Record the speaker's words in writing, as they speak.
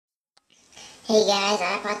Hey guys,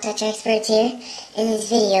 iPod Touch Experts here. In this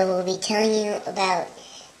video, we'll be telling you about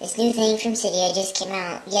this new thing from Cydia. It just came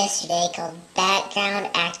out yesterday called Background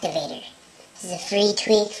Activator. This is a free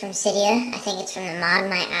tweak from Cydia. I think it's from the Mod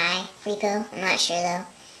My Eye repo. I'm not sure though.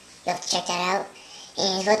 You'll have to check that out.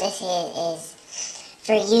 And what this is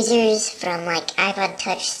for users from like iPod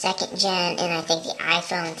Touch 2nd Gen and I think the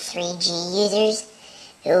iPhone 3G users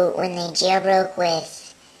who, when they jailbroke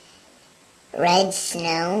with Red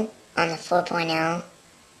Snow on the 4.0,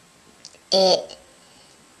 it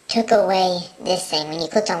took away this thing. When you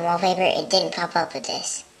clicked on wallpaper, it didn't pop up with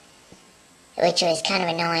this, which was kind of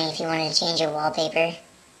annoying if you wanted to change your wallpaper.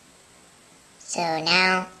 So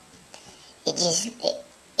now it's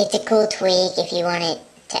a cool tweak if you want it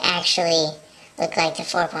to actually look like the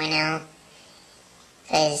 4.0,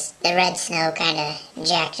 because the Red Snow kind of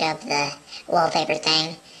jacked up the wallpaper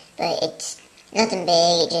thing, but it's nothing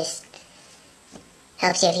big. It just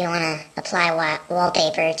helps you if you want to apply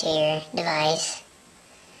wallpaper to your device.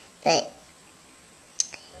 But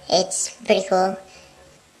it's pretty cool.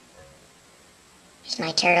 Here's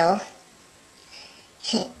my turtle.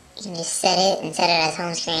 You can just set it and set it as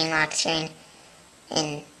home screen, lock screen,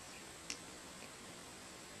 and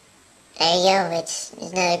there you go. It's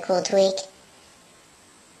another cool tweak.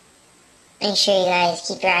 Make sure you guys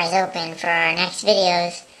keep your eyes open for our next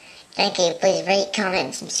videos. Thank you. Please rate, comment,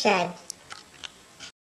 and subscribe.